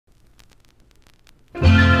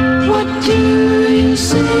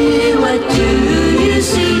see? What do you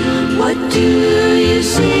see? What do you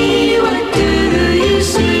see? What do you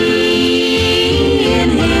see in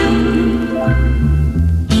him?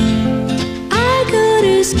 I go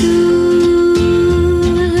to school,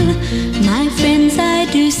 my friends I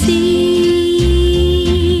do see.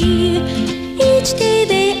 Each day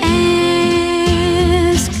they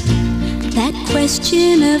ask that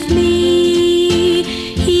question of me.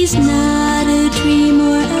 He's not a dream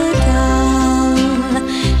or a doll,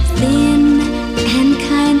 thin and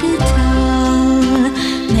kinda tall.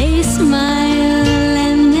 They smile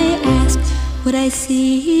and they ask what I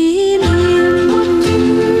see in him. What do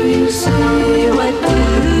you see? What do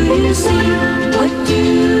you see? What do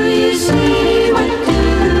you see? What do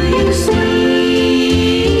you see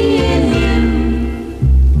in him?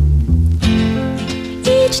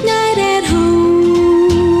 Each night at home,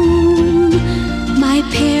 my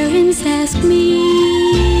parents ask me,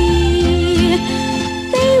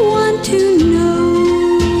 they want to know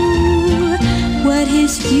what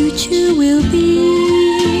his future will be.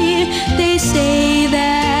 They say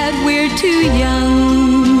that we're too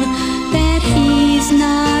young, that he's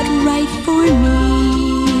not right for me.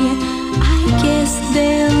 I guess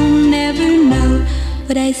they'll never know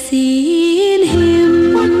what I see in him.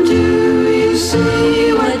 What do you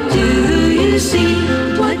see? What do you see?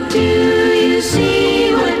 What do you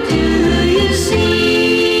see? What do you see?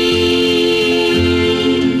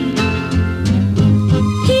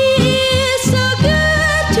 He is so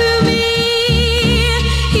good to me.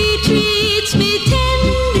 He treats me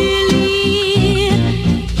tenderly.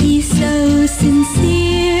 He's so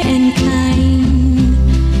sincere and kind,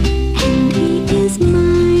 and he is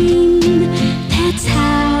mine. That's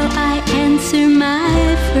how I answer my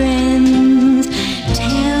friends.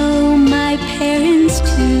 Tell my parents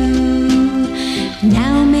too.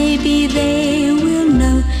 Now maybe they will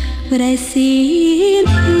know what I see in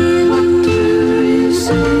him.